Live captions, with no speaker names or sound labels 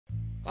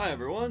Hi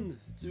everyone,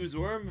 it's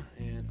UZworm,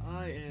 and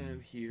I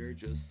am here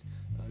just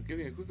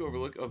giving a quick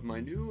overlook of my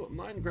new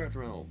Minecraft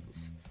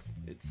realms.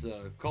 It's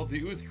called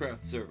the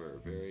UZcraft server,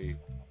 very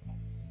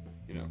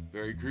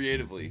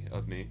creatively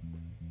of me.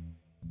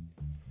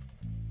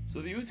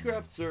 So the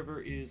UZcraft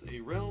server is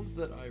a realms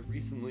that I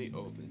recently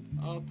opened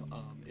up.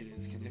 It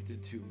is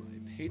connected to my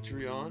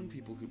Patreon.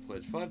 People who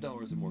pledge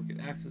 $5 or more get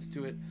access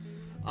to it.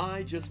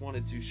 I just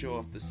wanted to show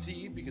off the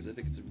seed because I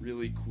think it's a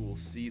really cool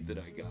seed that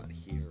I got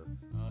here.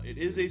 It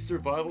is a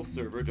survival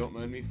server, don't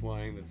mind me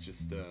flying, that's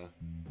just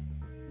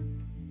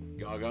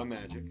gaga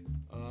magic.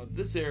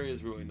 This area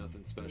is really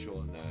nothing special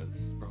in that.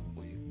 It's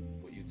probably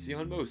what you'd see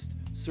on most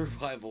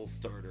survival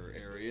starter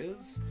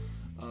areas.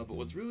 But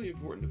what's really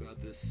important about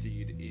this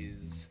seed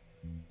is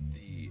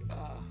the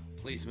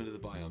placement of the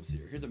biomes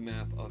here. Here's a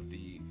map of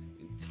the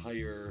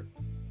entire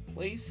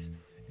place,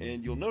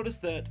 and you'll notice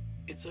that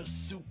it's a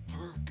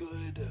super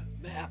good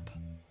map.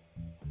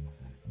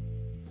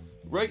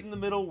 Right in the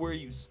middle where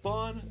you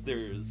spawn,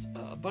 there's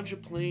a bunch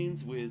of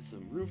plains with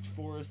some roofed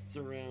forests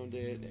around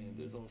it, and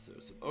there's also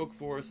some oak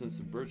forest and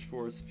some birch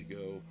forest if you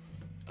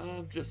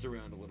go just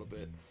around a little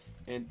bit.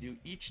 And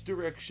each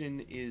direction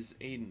is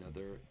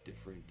another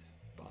different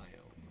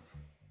biome.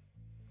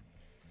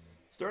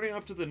 Starting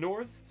off to the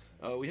north,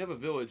 we have a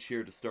village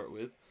here to start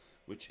with,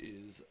 which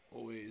is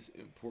always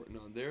important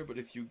on there. But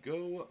if you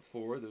go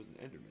for, there's an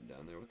Enderman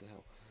down there, what the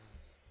hell?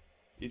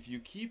 If you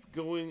keep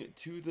going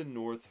to the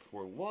north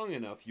for long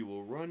enough, you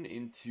will run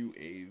into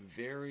a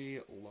very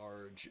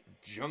large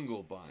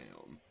jungle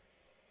biome.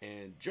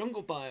 And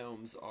jungle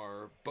biomes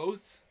are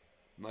both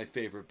my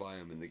favorite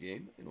biome in the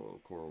game, and a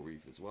little coral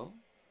reef as well.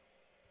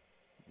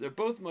 They're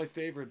both my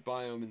favorite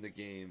biome in the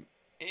game,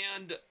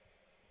 and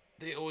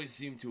they always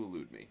seem to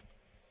elude me.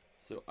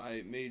 So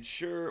I made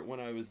sure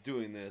when I was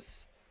doing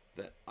this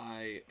that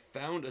I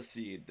found a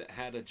seed that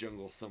had a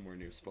jungle somewhere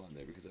near spawn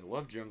there, because I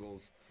love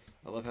jungles.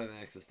 I love having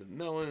access to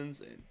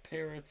melons and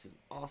parrots and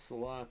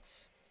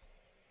ocelots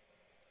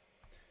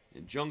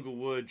and jungle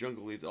wood,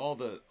 jungle leaves, all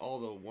the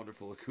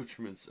wonderful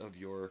accoutrements of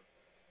your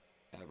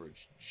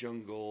average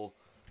jungle.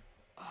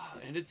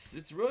 And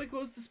it's really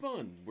close to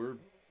spawn. We're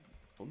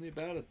only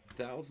about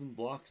 1,000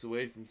 blocks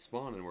away from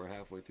spawn, and we're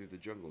halfway through the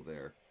jungle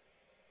there.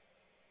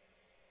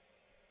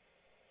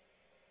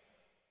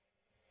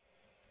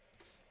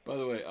 By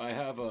the way, I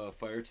have a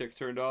fire tick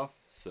turned off,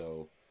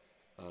 so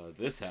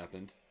this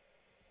happened.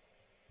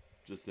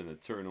 Just an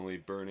eternally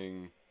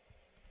burning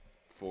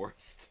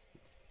forest.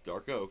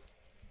 Dark oak.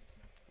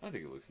 I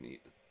think it looks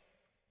neat.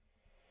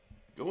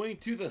 Going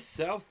to the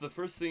south, the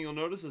first thing you'll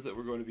notice is that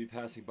we're going to be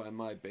passing by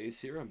my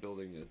base here. I'm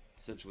building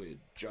essentially a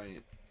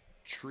giant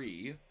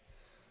tree.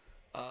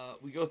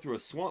 We go through a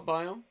swamp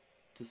biome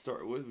to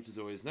start with, which is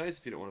always nice.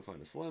 If you don't want to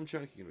find a slime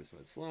chunk, you can always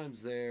find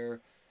slimes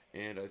there.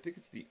 And I think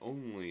it's the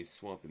only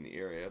swamp in the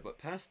area. But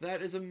past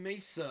that is a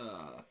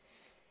mesa,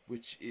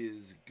 which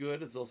is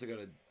good. It's also got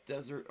a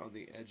desert on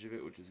the edge of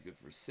it, which is good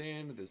for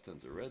sand. There's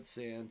tons of red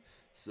sand.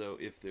 So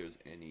if there's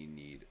any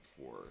need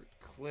for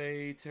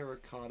clay,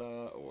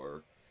 terracotta,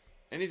 or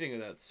anything of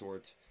that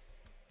sort,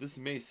 this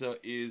mesa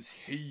is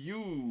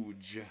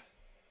huge.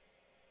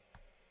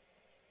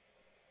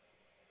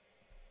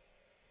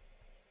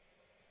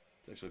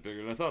 It's actually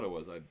bigger than I thought it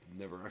was. I've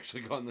never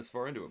actually gone this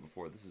far into it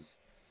before. This is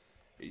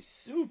a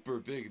super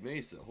big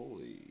mesa.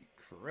 Holy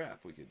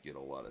crap, we could get a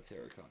lot of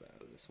terracotta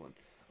out of this one.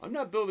 I'm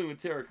not building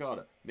with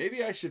terracotta.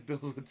 Maybe I should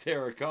build with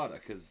terracotta,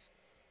 because,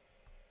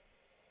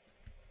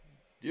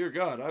 dear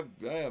God,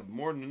 I have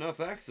more than enough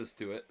access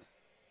to it.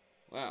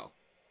 Wow.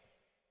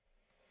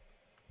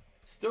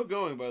 Still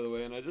going, by the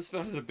way, and I just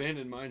found an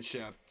abandoned mine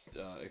shaft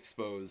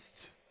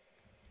exposed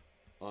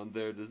on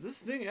there. Does this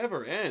thing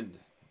ever end?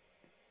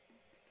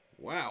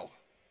 Wow.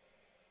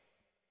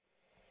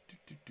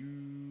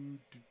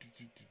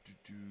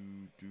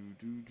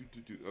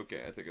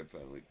 Okay, I think I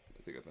finally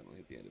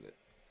hit the end of it.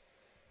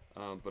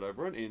 But I've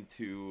run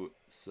into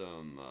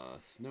some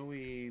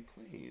snowy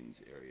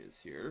plains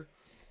areas here,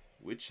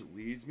 which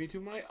leads me to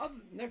my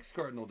next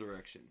cardinal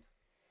direction.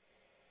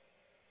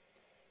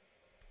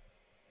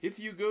 If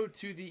you go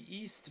to the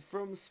east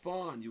from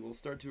spawn, you will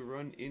start to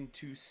run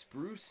into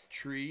spruce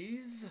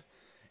trees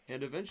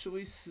and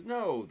eventually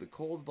snow. The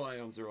cold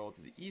biomes are all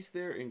to the east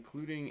there,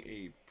 including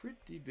a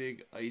pretty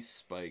big ice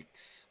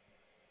spikes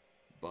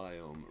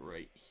biome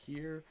right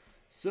here.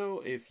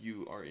 So if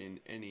you are in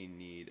any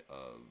need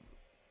of,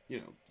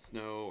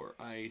 snow or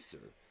ice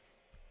or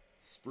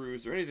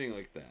spruce or anything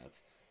like that,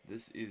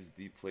 this is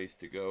the place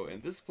to go.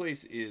 And this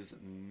place is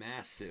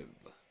massive.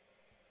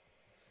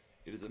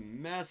 It is a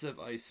massive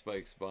ice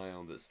spikes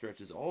biome that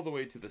stretches all the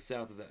way to the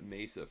south of that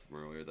mesa from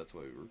earlier. That's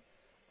why we were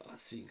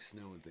seeing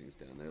snow and things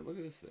down there. Look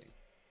at this thing.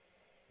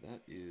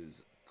 That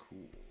is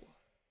cool.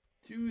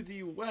 To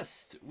the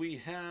west, we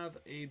have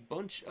a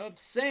bunch of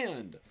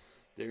sand.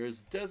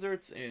 There's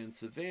deserts and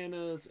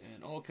savannas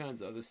and all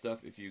kinds of other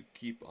stuff if you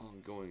keep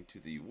on going to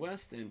the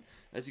west. And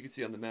as you can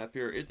see on the map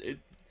here,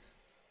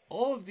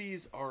 all of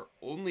these are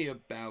only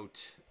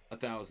about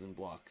 1,000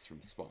 blocks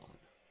from spawn.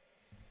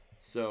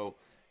 So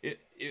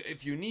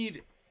if you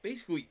need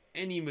basically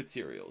any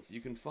materials.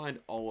 You can find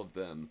all of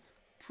them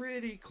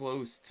pretty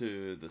close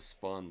to the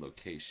spawn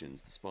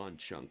locations, the spawn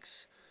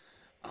chunks.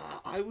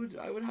 I would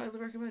highly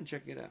recommend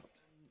checking it out.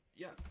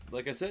 Yeah,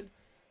 like I said,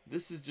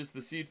 this is just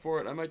the seed for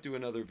it. I might do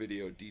another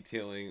video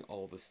detailing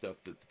all the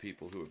stuff that the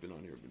people who have been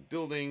on here have been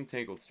building.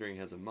 Tangled String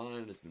has a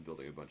mine, has been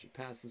building a bunch of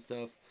paths and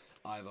stuff.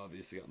 I've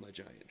obviously got my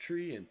giant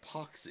tree, and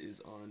Pox is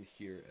on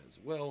here as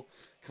well,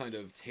 kind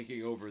of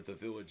taking over the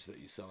village that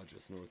you saw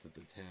just north of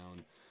the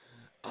town.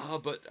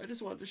 But I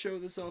just wanted to show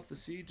this off the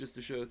seed, just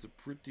to show it's a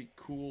pretty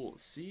cool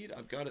seed.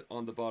 I've got it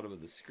on the bottom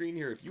of the screen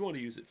here if you want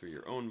to use it for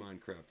your own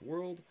Minecraft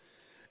world.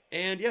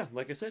 And yeah,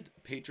 like I said,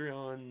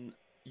 Patreon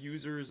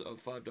users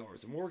of $5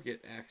 or more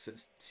get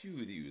access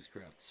to the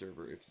UZcraft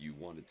server if you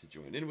wanted to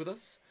join in with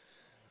us.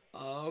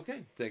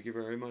 Okay, thank you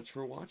very much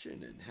for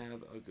watching, and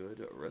have a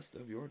good rest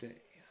of your day.